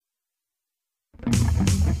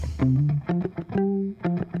All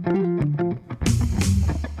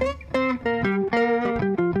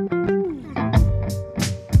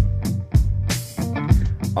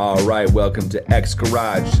right, welcome to X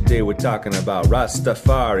Garage. Today we're talking about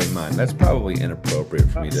Rastafari, man. That's probably inappropriate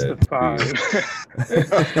for me to be.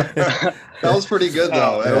 That was pretty good,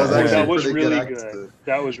 though. It was actually that was pretty really good. good.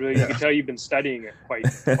 That was really. You can tell you've been studying it quite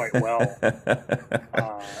well.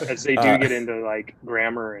 As they do get into like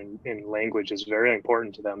grammar and language is very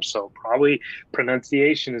important to them. So probably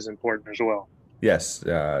pronunciation is important as well. Yes,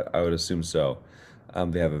 I would assume so.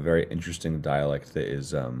 They have a very interesting dialect that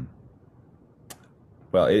is,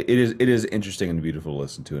 well, it is interesting and beautiful to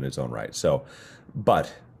listen to in its own right. So,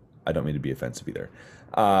 but I don't mean to be offensive either.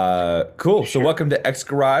 Cool. So welcome to X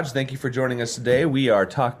Garage. Thank you for joining us today. We are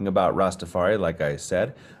talking about Rastafari, like I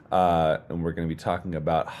said, and we're going to be talking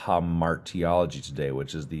about hamartiology today,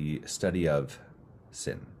 which is the study of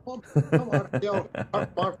sin.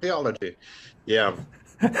 Hamartiology. Yeah.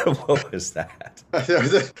 What was that?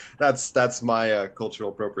 That's my cultural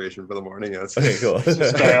appropriation for the morning. Yes. Okay, cool.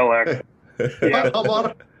 It's dialect. Yeah.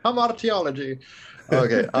 Hamartiology.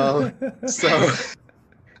 Okay. So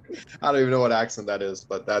I don't even know what accent that is,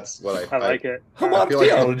 but that's what I like it.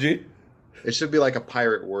 Hamartiology. It should be like a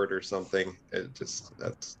pirate word or something. It just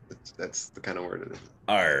that's the kind of word it is.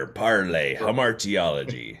 Our parlay,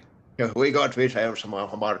 hamartiology. Yeah, we got to have some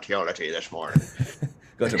hamartiology this morning.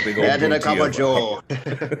 Got a big old and in a cup of Joe.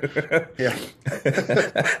 Yeah.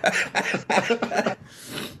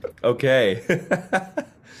 Okay.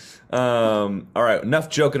 All right. Enough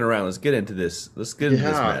joking around. Let's get into this. Let's get into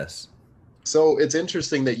this mess. So it's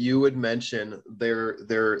interesting that you would mention their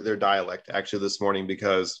dialect actually this morning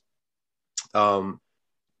because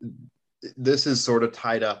this is sort of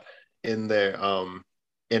tied up in their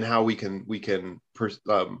in how we can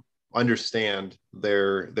understand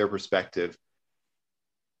their perspective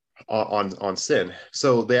on sin.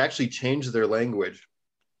 So they actually changed their language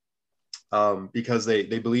because they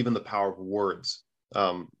believe in the power of words.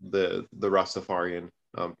 The Rastafarian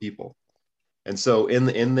people, and so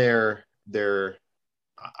in their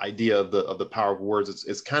idea of the power of words,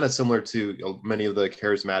 it's kind of similar to many of the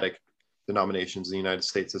charismatic denominations in the United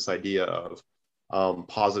States. This idea of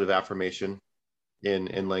positive affirmation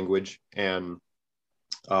in language and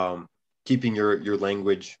keeping your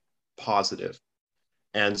language positive.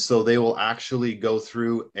 And so they will actually go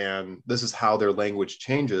through, and this is how their language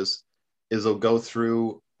changes, is they'll go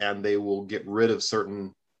through and they will get rid of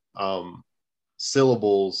certain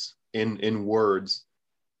syllables in words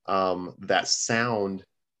that sound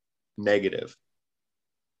negative.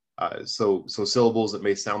 So syllables that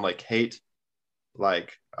may sound like hate,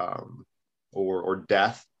 like or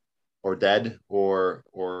death, or dead, or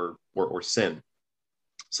sin.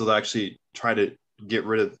 So they actually try to get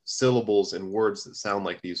rid of syllables and words that sound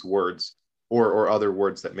like these words, or other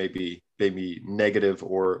words that may be negative,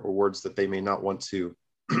 or words that they may not want to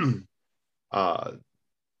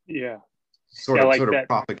sort of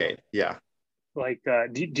propagate. Yeah. Like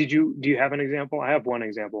do you have an example? I have one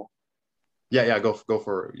example. Yeah, go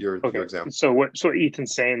for your example. So what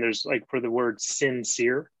Ethan's saying, there's like for the word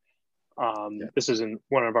sincere, this is in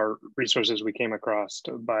one of our resources we came across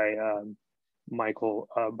by Michael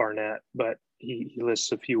Barnett, but he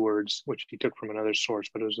lists a few words which he took from another source,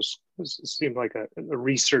 but it seemed like a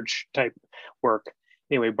research type work.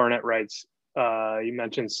 Anyway, Barnett writes, you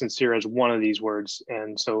mentioned sincere as one of these words,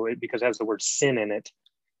 and so because it has the word sin in it,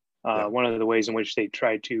 one of the ways in which they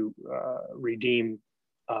try to redeem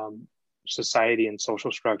society and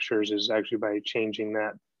social structures is actually by changing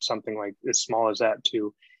that something like as small as that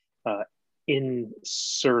to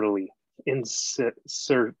insurly. And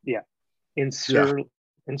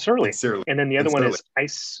then the other one is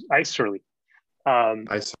icerly. And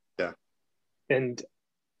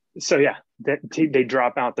so that they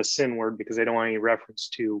drop out the sin word because they don't want any reference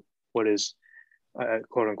to what is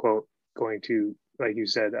quote unquote going to, like you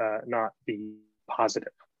said, not be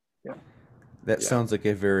positive. That sounds like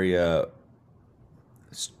a very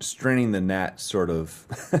straining the gnat sort of.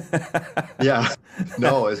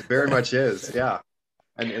 No, it very much is.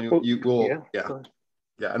 And you will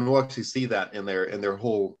and we'll actually see that in their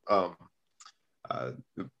whole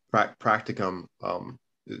practicum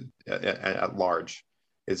at large.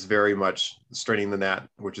 Is very much straining the gnat,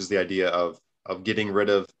 which is the idea of getting rid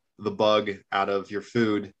of the bug out of your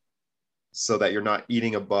food so that you're not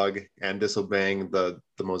eating a bug and disobeying the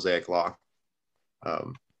Mosaic law.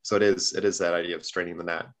 So it is that idea of straining the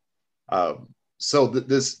gnat. So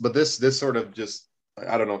this sort of just,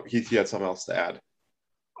 I don't know, Heath, you had something else to add?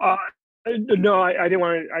 No, I didn't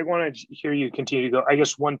want to. I want to hear you continue to go. I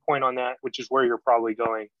guess one point on that, which is where you're probably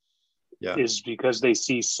going, Yeah. is because they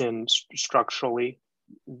see sin structurally.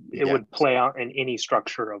 It Yeah. would play out in any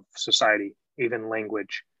structure of society, even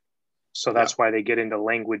language. So Yeah. that's why they get into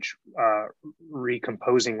language,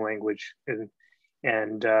 recomposing language,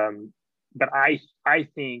 and but I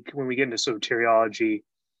think when we get into soteriology,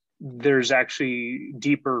 there's actually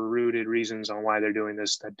deeper rooted reasons on why they're doing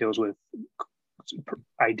this that deals with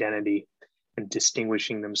identity and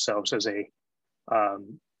distinguishing themselves as a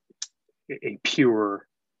pure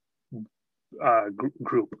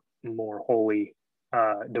group, more holy,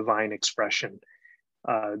 divine expression,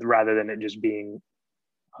 rather than it just being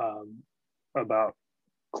about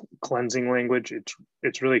cleansing language.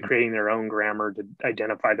 It's really creating their own grammar to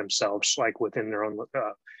identify themselves like within their own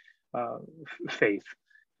faith.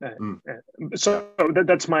 So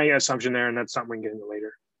that's my assumption there, and that's something we can get into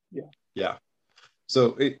later. Yeah.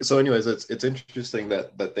 So anyways, it's interesting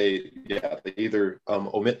that they either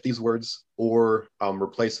omit these words or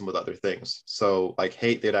replace them with other things. So like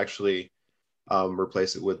hate, they'd actually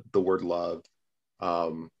replace it with the word love,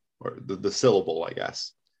 or the syllable, I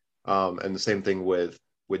guess. And the same thing with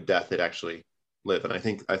death, they'd actually live. And I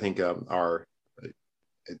think our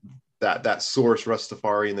that source,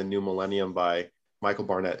 Rastafari in the New Millennium by Michael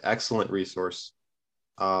Barnett, excellent resource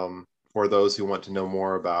for those who want to know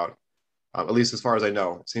more about. At least as far as I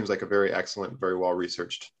know, it seems like a very excellent, very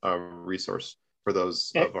well-researched resource for those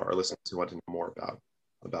of our listeners who want to know more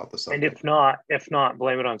about the subject. And if not,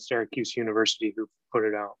 blame it on Syracuse University who put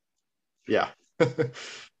it out. Yeah,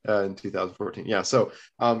 in 2014. Yeah, so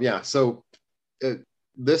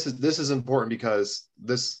this is important because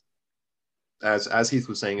this, as Heath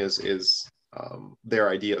was saying, is their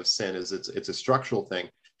idea of sin is it's a structural thing,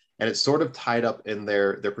 and it's sort of tied up in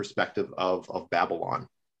their perspective of Babylon.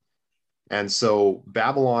 And so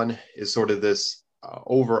Babylon is sort of this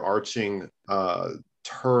overarching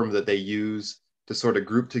term that they use to sort of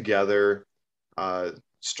group together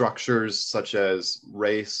structures such as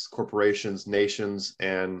race, corporations, nations,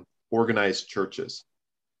 and organized churches.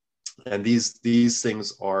 And these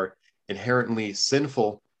things are inherently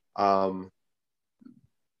sinful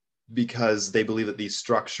because they believe that these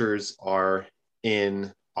structures are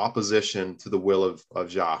in opposition to the will of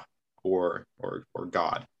Jah or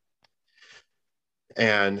God.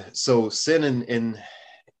 And so sin in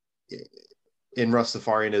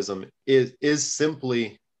Rastafarianism is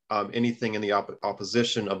simply anything in the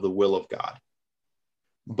opposition of the will of God.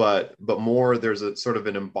 But more, there's a sort of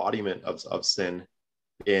an embodiment of sin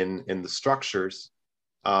in the structures,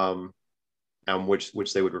 and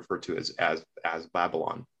which they would refer to as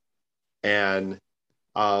Babylon. And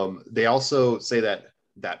they also say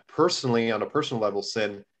that personally, on a personal level,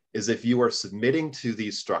 sin is if you are submitting to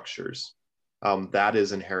these structures. That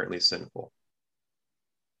is inherently sinful.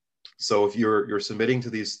 So if you're submitting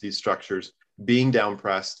to these structures, being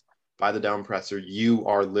downpressed by the downpresser, you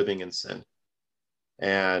are living in sin.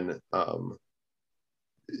 And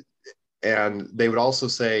they would also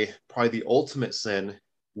say probably the ultimate sin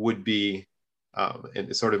would be,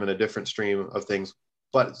 and sort of in a different stream of things,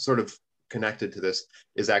 but sort of connected to this,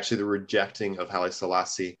 is actually the rejecting of Haile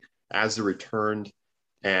Selassie as the returned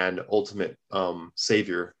and ultimate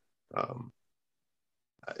savior.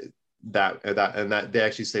 That they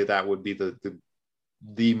actually say that would be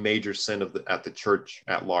the major sin at the church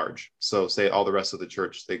at large. So say all the rest of the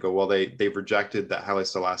church, they go, well, they've rejected that Haile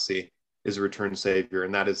Selassie is a returned savior,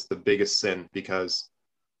 and that is the biggest sin because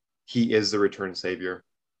he is the returned savior.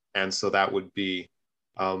 And so that would be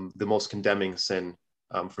the most condemning sin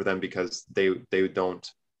for them, because they don't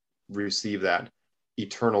receive that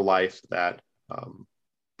eternal life that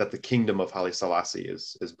the kingdom of Haile Selassie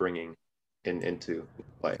is bringing into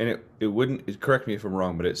play. And it wouldn't, correct me if I'm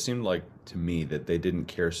wrong, but it seemed like to me that they didn't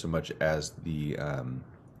care so much as the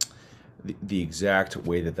exact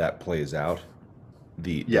way that plays out,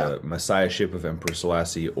 the messiahship of Emperor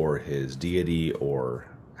Selassie or his deity or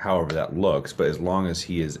however that looks, but as long as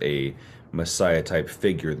he is a messiah type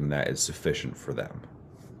figure, then that is sufficient for them.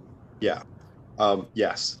 Yeah.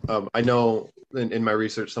 Yes. I know in my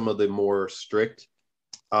research, some of the more strict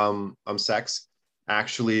sects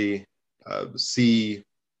actually see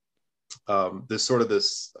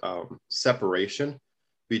this separation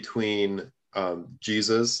between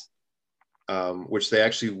Jesus, which they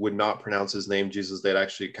actually would not pronounce his name Jesus. They'd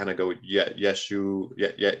actually kind of go Yeshu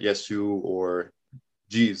or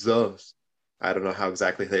Jesus. I don't know how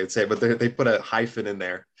exactly they would say it, but they put a hyphen in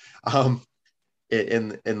there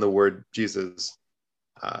in the word Jesus,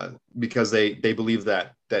 because they believe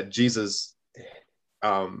that Jesus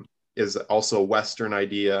is also a Western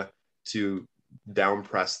idea to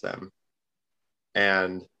downpress them,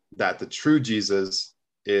 and that the true Jesus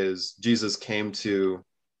came to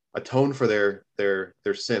atone for their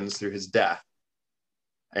sins through his death,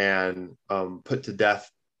 and put to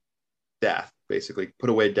death basically put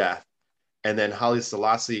away death. And then Haile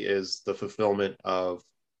Selassie is the fulfillment of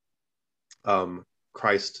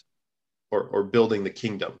Christ, or building the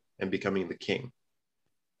kingdom and becoming the king.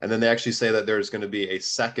 And then they actually say that there's going to be a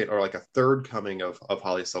second, or like a third coming of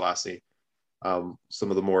Haile Selassie, some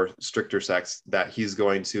of the more stricter sects, that he's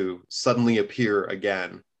going to suddenly appear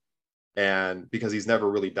again. And because he's never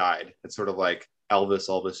really died, it's sort of like Elvis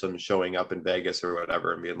all of a sudden showing up in Vegas or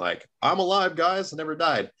whatever and being like, I'm alive, guys, I never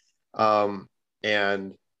died. And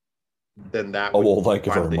then that would, well, thank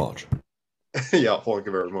you very much. Yeah, thank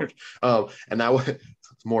you very much. And that was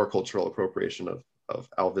more cultural appropriation of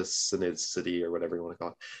Elvis and his city, or whatever you want to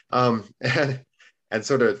call it. And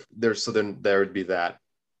sort of then there would be that.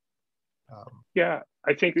 Yeah,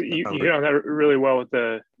 I think you hit on that really well with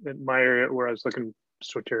my area where I was looking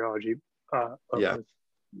soteriology.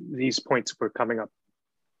 These points were coming up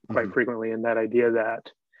quite frequently, in that idea that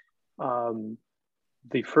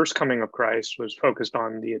the first coming of Christ was focused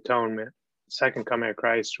on the atonement. Second coming of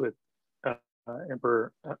Christ with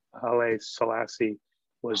Emperor Haile Selassie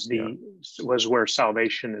was where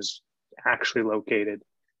salvation is actually located.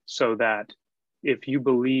 So that if you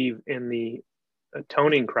believe in the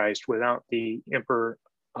atoning Christ without the Emperor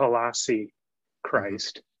Selassie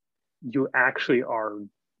Christ, you actually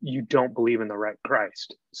you don't believe in the right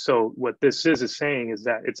Christ. So what this is saying is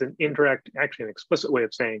that it's an indirect, actually an explicit way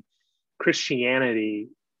of saying Christianity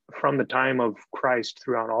from the time of Christ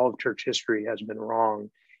throughout all of church history has been wrong,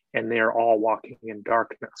 and they are all walking in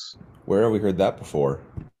darkness. Where have we heard that before?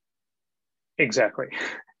 Exactly.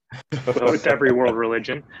 Well, it's every world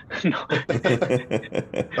religion. No. I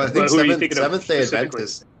think Seventh-day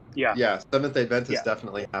Adventists. Yeah, Seventh-day Adventists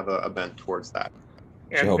definitely have a bent towards that.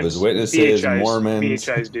 Jehovah's Witnesses, Mormons.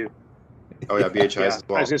 BHIs do. Oh yeah, BHIs as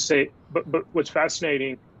well. I was going to say, but what's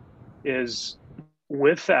fascinating is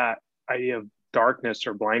with that idea of darkness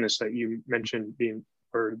or blindness that you mentioned being,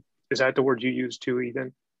 or is that the word you used too,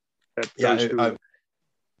 Ethan? Those who are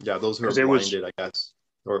blinded, I guess,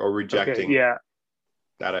 or rejecting. Okay,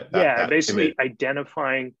 that basically image.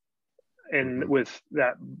 Identifying, and with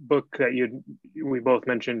that book that we both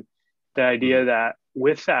mentioned, the idea that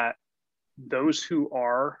with that, those who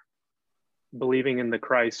are believing in the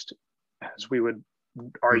Christ, as we would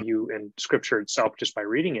argue in Scripture itself, just by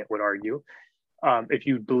reading it, would argue, if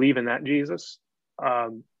you believe in that Jesus,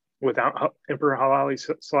 without Emperor Haile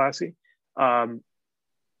Selassie,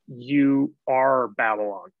 you are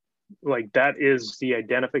Babylon. Like, that is the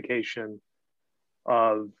identification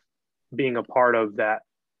of being a part of that.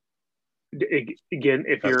 Again,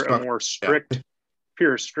 if you're a more strict, if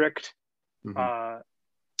you're a strict,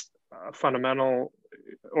 fundamental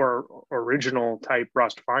or original type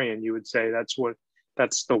Rastafarian, you would say that's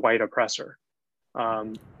the white oppressor.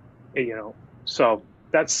 So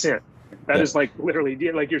that's sin. That is like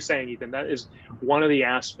literally, like you're saying, Ethan, that is one of the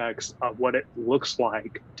aspects of what it looks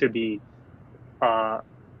like to be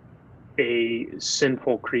a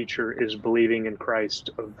sinful creature, is believing in Christ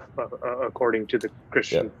according to the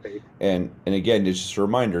Christian faith. And again, just a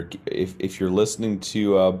reminder, if you're listening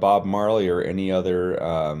to Bob Marley or any other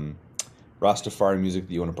Rastafari music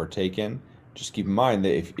that you want to partake in, just keep in mind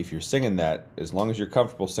that if you're singing that, as long as you're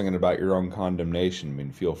comfortable singing about your own condemnation, I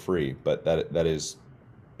mean, feel free, but that is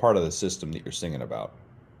part of the system that you're singing about.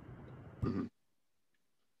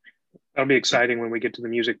 That'll be exciting when we get to the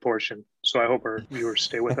music portion. So I hope our viewers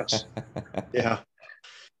stay with us. Yeah.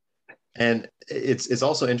 And it's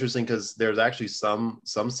also interesting because there's actually some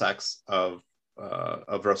sects of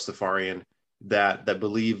Rastafarian that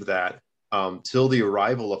believe that till the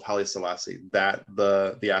arrival of Haile Selassie, that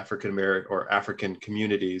the African American or African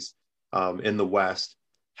communities in the West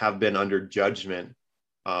have been under judgment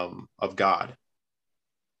of God,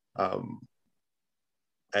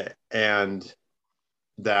 and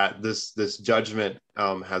that this judgment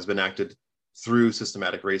has been acted through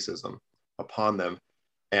systematic racism upon them.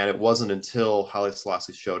 And it wasn't until Haile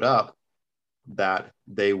Selassie showed up that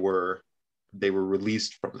they were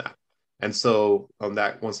released from that. And so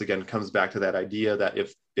that once again comes back to that idea that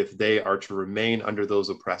if they are to remain under those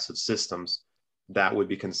oppressive systems, that would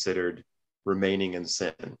be considered remaining in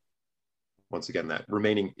sin. Once again, that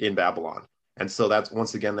remaining in Babylon. And so that's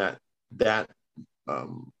once again that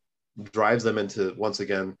drives them into, once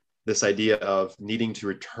again, this idea of needing to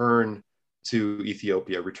return to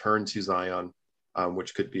Ethiopia, return to Zion,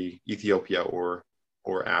 which could be Ethiopia or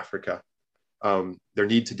Africa. Their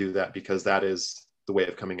need to do that because that is the way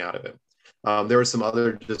of coming out of it. There are some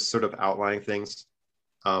other just sort of outlying things.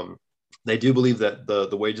 They do believe that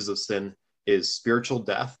the wages of sin is spiritual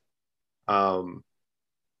death.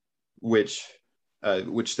 which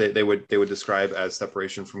they would describe as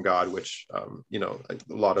separation from God, which a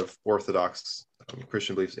lot of Orthodox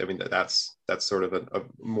Christian beliefs. I mean, that's sort of a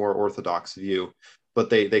more Orthodox view, but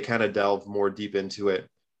they kind of delve more deep into it,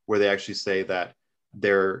 where they actually say that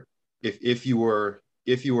if you were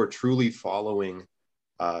truly following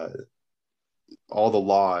all the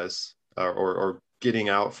laws, or getting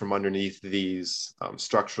out from underneath these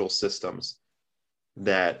structural systems,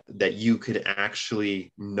 that you could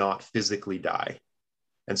actually not physically die.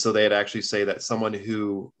 And so they'd actually say that someone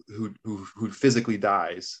who physically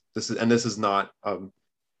dies, this is not,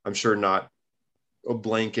 I'm sure, not a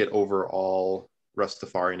blanket over all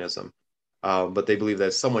Rastafarianism, but they believe that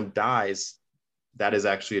if someone dies, that is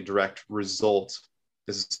actually a direct result.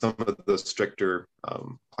 This is some of the stricter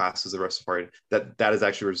classes of Rastafarian, that is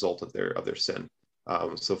actually a result of their sin.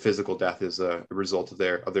 So physical death is a result of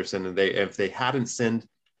their sin, and if they hadn't sinned,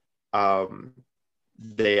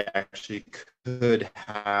 they actually could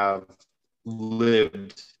have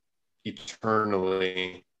lived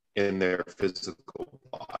eternally in their physical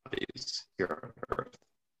bodies here on Earth,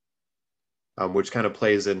 which kind of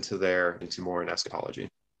plays into more in eschatology.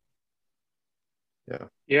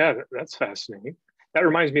 Yeah, that's fascinating. That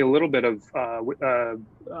reminds me a little bit of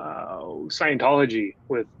Scientology,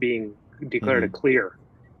 with being declared a clear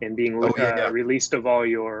and being released of all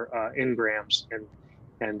your engrams,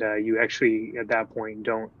 and you actually at that point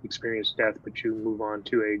don't experience death, but you move on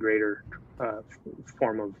to a greater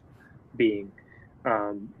form of being,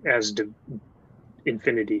 as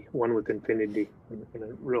infinity, one with infinity in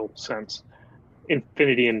a real sense.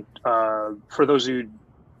 Infinity, and for those who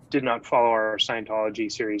did not follow our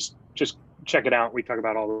Scientology series, just check it out. We talk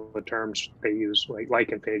about all the terms they use,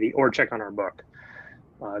 like infinity, or check on our book.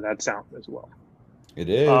 That's out as well. It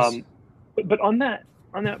is. But on that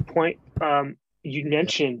point, you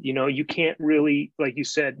mentioned, you can't really, like you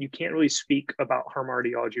said, you can't really speak about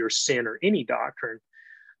hamartiology or sin or any doctrine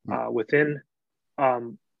within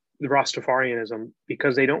the Rastafarianism,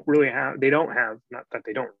 because they don't have, not that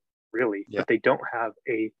they don't really, but they don't have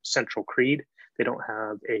a central creed. They don't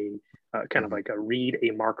have a kind of like a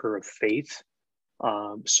marker of faith.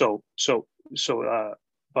 But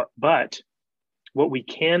what we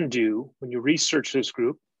can do when you research this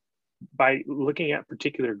group, by looking at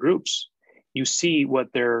particular groups, you see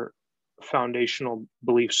what their foundational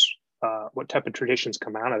beliefs, what type of traditions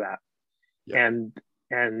come out of that.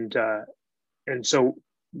 And so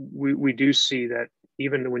we do see that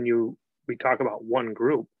even when we talk about one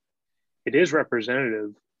group, it is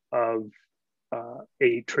representative of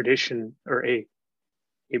a tradition, or a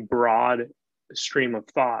broad stream of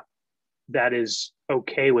thought that is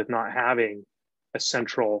okay with not having a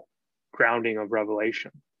central grounding of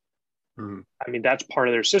revelation. I mean, that's part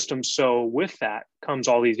of their system. So with that comes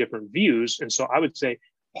all these different views. And so I would say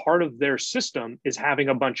part of their system is having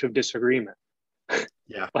a bunch of disagreement.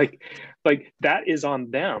 like that is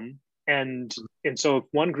on them. And so if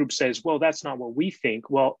one group says, well, that's not what we think,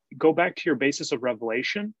 well, go back to your basis of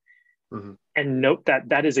revelation and note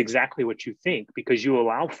that is exactly what you think, because you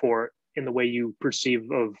allow for it in the way you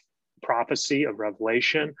perceive of prophecy, of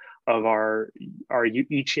revelation, of our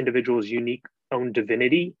each individual's unique own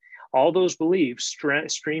divinity. All those beliefs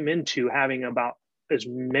stream into having about as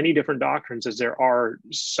many different doctrines as there are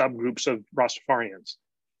subgroups of Rastafarians.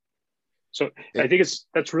 So I think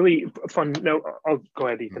that's really fun. No, I'll go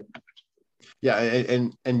ahead, Ethan. Yeah,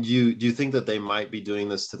 and do you think that they might be doing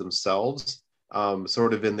this to themselves,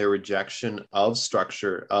 sort of in their rejection of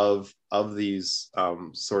structure of these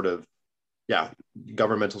sort of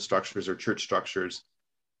governmental structures or church structures?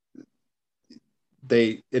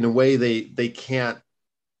 They, in a way, they can't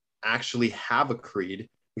actually have a creed,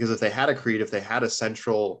 because if they had a creed, if they had a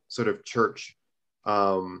central sort of church,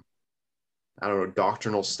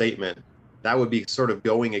 doctrinal statement, that would be sort of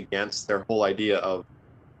going against their whole idea of,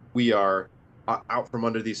 we are out from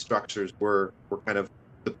under these structures, we're kind of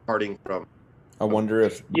departing from. I wonder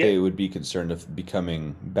if they would be concerned of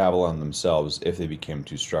becoming Babylon themselves if they became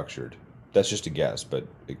too structured. That's just a guess, but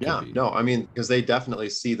it could be. No, I mean, because they definitely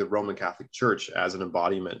see the Roman Catholic Church as an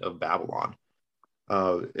embodiment of Babylon.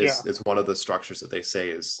 It's one of the structures that they say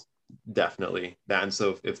is definitely that. And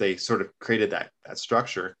so if they sort of created that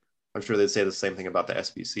structure, I'm sure they'd say the same thing about the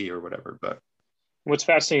SBC or whatever. But what's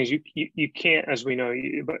fascinating is you can't, as we know,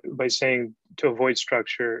 by saying to avoid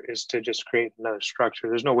structure is to just create another structure.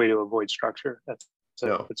 There's no way to avoid structure.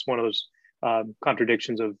 It's one of those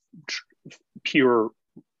contradictions of pure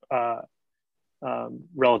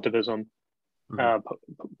relativism,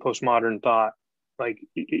 postmodern thought. Like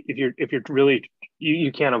if you're really,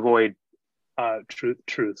 you can't avoid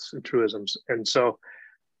truths and truisms. And so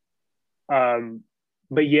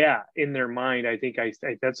but yeah, in their mind, I think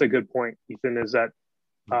that's a good point, Ethan, is that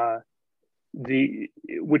uh, the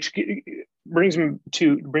which brings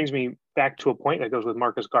me back to a point that goes with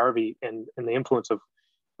Marcus Garvey and the influence of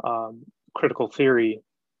critical theory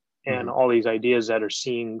and Mhm. all these ideas that are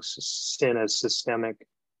seeing sin as systemic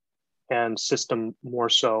and system more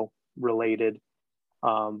so related,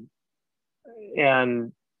 um,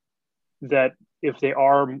 and that if they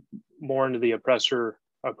are more into the oppressor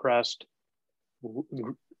oppressed,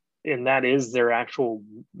 and that is their actual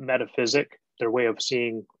metaphysic, their way of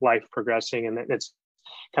seeing life progressing, and it's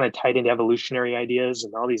kind of tied into evolutionary ideas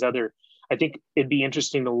and all these other. I think it'd be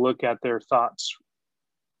interesting to look at their thoughts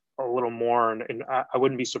a little more, and I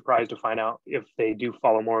wouldn't be surprised to find out if they do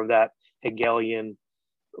follow more of that Hegelian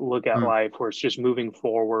look at Mm. life, where it's just moving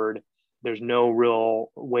forward. There's no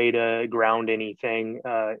real way to ground anything,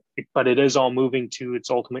 but it is all moving to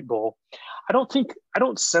its ultimate goal. I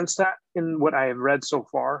don't sense that in what I have read so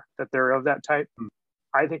far that they're of that type. Mm.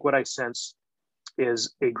 I think what I sense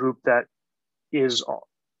is a group that is,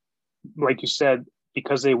 like you said,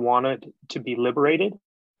 because they wanted to be liberated,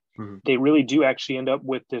 Mhm. they really do actually end up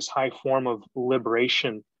with this high form of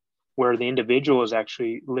liberation where the individual is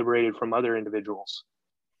actually liberated from other individuals.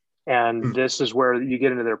 And Mm. this is where you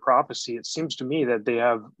get into their prophecy. It seems to me that they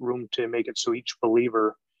have room to make it so each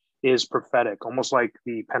believer is prophetic, almost like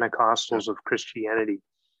the Yeah. Pentecostals of Christianity,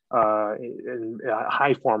 and a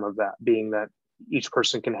high form of that being that each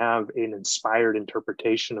person can have an inspired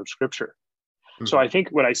interpretation of Scripture. So Mhm. I think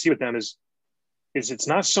what I see with them is it's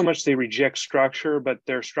not so much they reject structure, but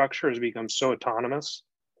their structure has become so autonomous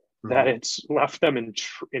that Mhm. it's left them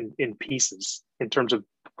in pieces in terms of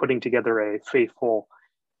putting together a faithful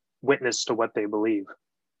witness to what they believe.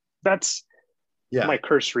 That's Yeah. my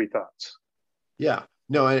cursory thoughts. Yeah.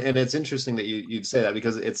 No, and it's interesting that you'd say that,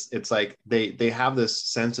 because it's like they have this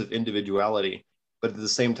sense of individuality, but at the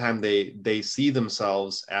same time they see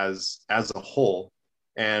themselves as a whole.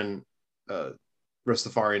 And uh,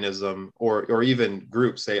 Rastafarianism, or even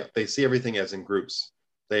groups, they see everything as in groups.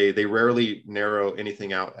 They rarely narrow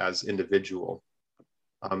anything out as individual,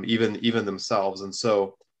 even themselves. And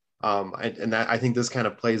so, and that, I think this kind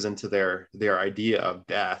of plays into their idea of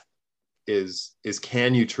death, is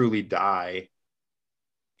can you truly die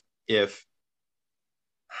if,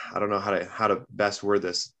 I don't know how to best word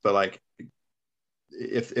this, but like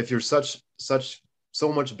if you're such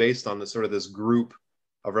so much based on this sort of this group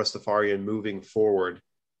of Rastafarian moving forward,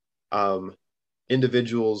 um,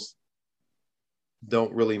 individuals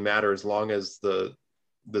don't really matter as long as the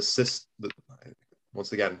system.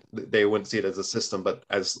 Once again, they wouldn't see it as a system, but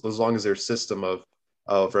as long as their system of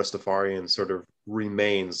Rastafarian sort of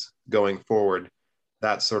remains going forward,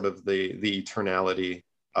 that's sort of the eternality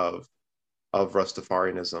of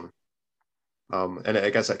Rastafarianism. And I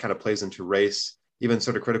guess that kind of plays into race, even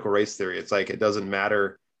sort of critical race theory. It's like it doesn't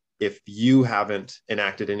matter if you haven't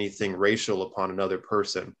enacted anything racial upon another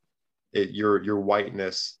person. Your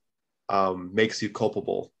whiteness makes you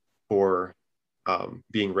culpable for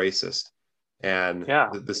being racist. And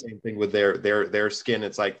Yeah. the same thing with their skin.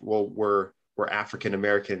 It's like, well, we're African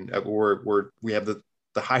American. We have the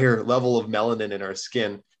higher level of melanin in our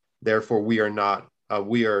skin. Therefore, we are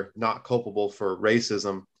not culpable for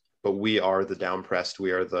racism, but we are the downpressed.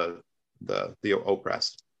 We are the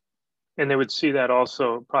oppressed. And they would see that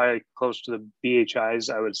also probably close to the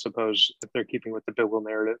BHIs, I would suppose, if they're keeping with the biblical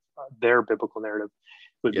narrative, their biblical narrative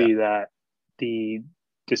would Yeah, be that the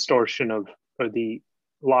distortion of, or the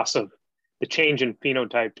loss of, the change in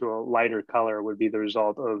phenotype to a lighter color would be the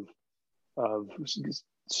result of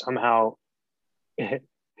somehow,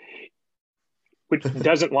 which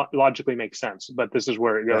doesn't logically make sense, but this is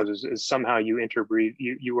where it yeah, goes, is somehow you interbreed,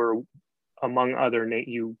 you were among other,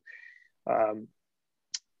 you, um,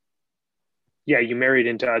 yeah, you married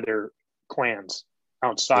into other clans yeah,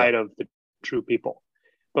 outside of the true people.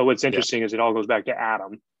 But what's yeah, interesting is it all goes back to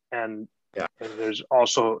Adam, and yeah, and there's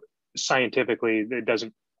also scientifically it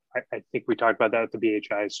doesn't. I think we talked about that at the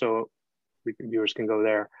BHI, so viewers can go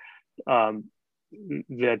there. Um,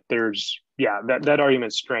 that there's, yeah, that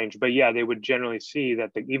argument's strange, but yeah, they would generally see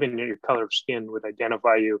that even your color of skin would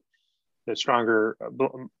identify you. The stronger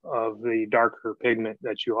of the darker pigment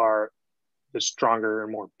that you are, the stronger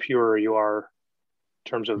and more pure you are in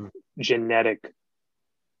terms of mm, genetic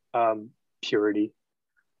um, purity,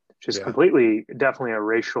 which is yeah, completely, definitely a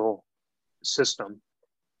racial system,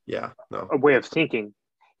 yeah. No, a way of that's thinking.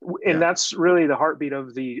 And yeah. that's really the heartbeat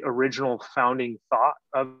of the original founding thought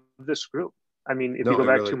of this group. I mean, if you No, go it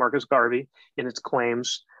back to really. Marcus Garvey and its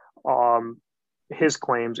claims, um, his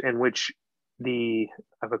claims in which I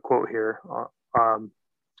have a quote here.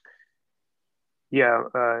 Yeah,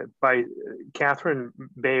 by Catherine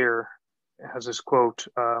Bayer has this quote: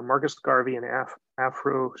 Marcus Garvey, an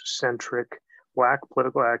Afrocentric Black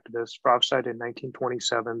political activist, prophesied in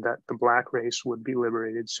 1927 that the Black race would be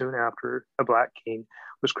liberated soon after a Black king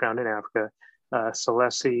was crowned in Africa.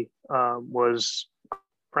 Selassie was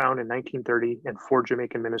crowned in 1930, and 4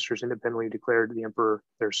 Jamaican ministers independently declared the emperor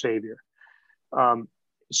their savior.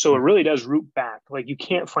 So it really does root back. Like, you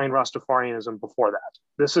can't find Rastafarianism before that.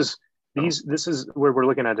 This is where we're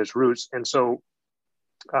looking at its roots. And so,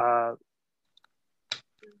 that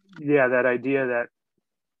idea that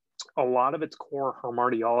a lot of its core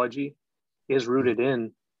hermeneutology is rooted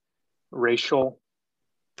in racial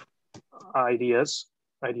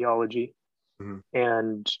ideology,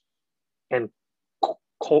 and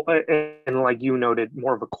like you noted,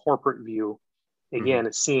 more of a corporate view. Again,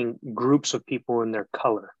 it's seeing groups of people in their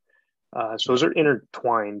color. So those are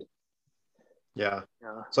intertwined. Yeah.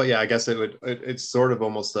 So I guess it's sort of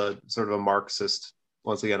almost a Marxist,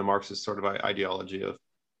 once again, a Marxist sort of ideology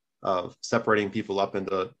of separating people up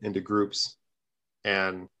into groups,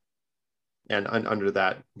 and under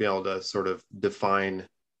that be able to sort of define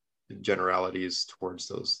generalities towards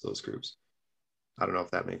those groups. I don't know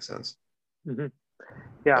if that makes sense. Mm-hmm.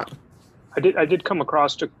 Yeah, I did come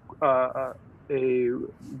across a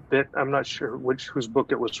bit. I'm not sure whose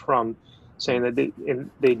book it was from, saying that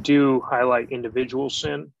they do highlight individual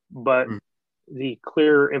sin, but the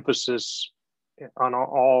clear emphasis on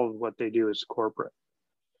all of what they do is corporate.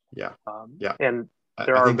 Yeah. And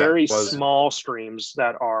there are very small streams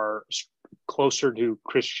that are closer to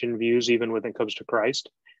Christian views, even when it comes to Christ.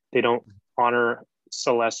 They don't honor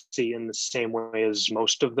Selassie in the same way as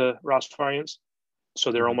most of the Rastafarians.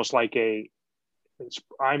 So they're almost like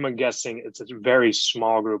I'm guessing it's a very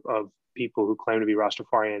small group of people who claim to be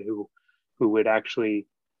Rastafarian who would actually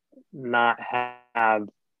not have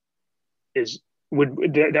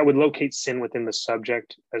that would locate sin within the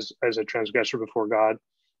subject as a transgressor before God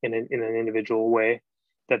in an individual way.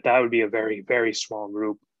 That would be a very, very small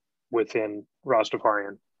group within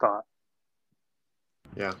Rastafarian thought.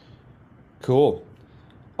 Yeah. Cool.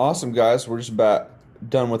 Awesome, guys. We're just about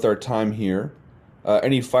done with our time here.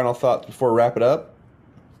 Any final thoughts before we wrap it up?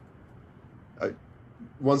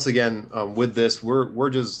 Once again, with this, we're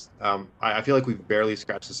just I feel like we've barely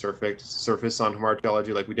scratched the surface on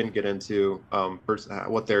hamartiology. Like, we didn't get into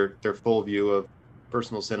what their full view of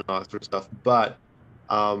personal sin and all that sort of stuff. But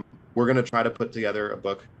we're gonna try to put together a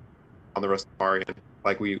book on the Rastafarian,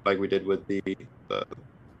 like we did with the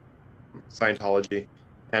Scientology,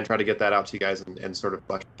 and try to get that out to you guys and sort of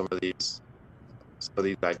flesh some of these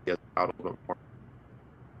ideas out a little bit more.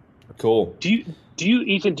 Cool. Do you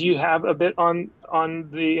Ethan, do you have a bit on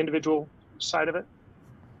the individual side of it?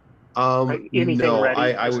 No,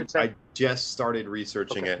 ready, I just started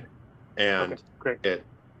researching it, and it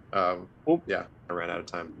I ran out of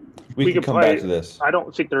time. We can come back to this. I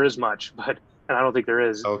don't think there is much, and I don't think there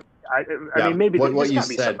is. Okay. I mean, maybe what you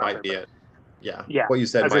said might be it. Yeah. What you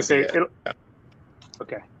said might be it.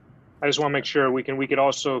 Okay. I just want to make sure we could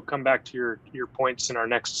also come back to your points in our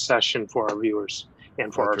next session for our viewers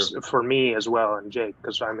and for me as well, and Jake,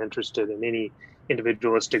 because I'm interested in any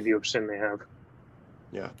individualistic view of sin they have.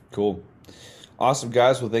 Yeah. Cool. Awesome,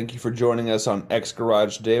 guys. Well, thank you for joining us on X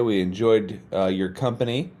Garage Day. We enjoyed your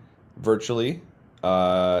company virtually.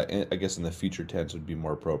 I guess in the future tense would be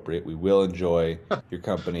more appropriate. We will enjoy your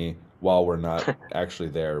company while we're not actually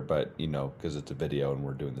there, but because it's a video and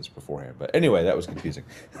we're doing this beforehand. But anyway, that was confusing.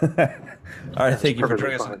 All right, thank you for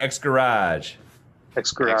joining us on X Garage.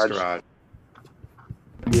 X Garage.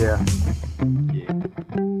 Yeah.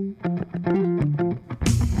 Yeah.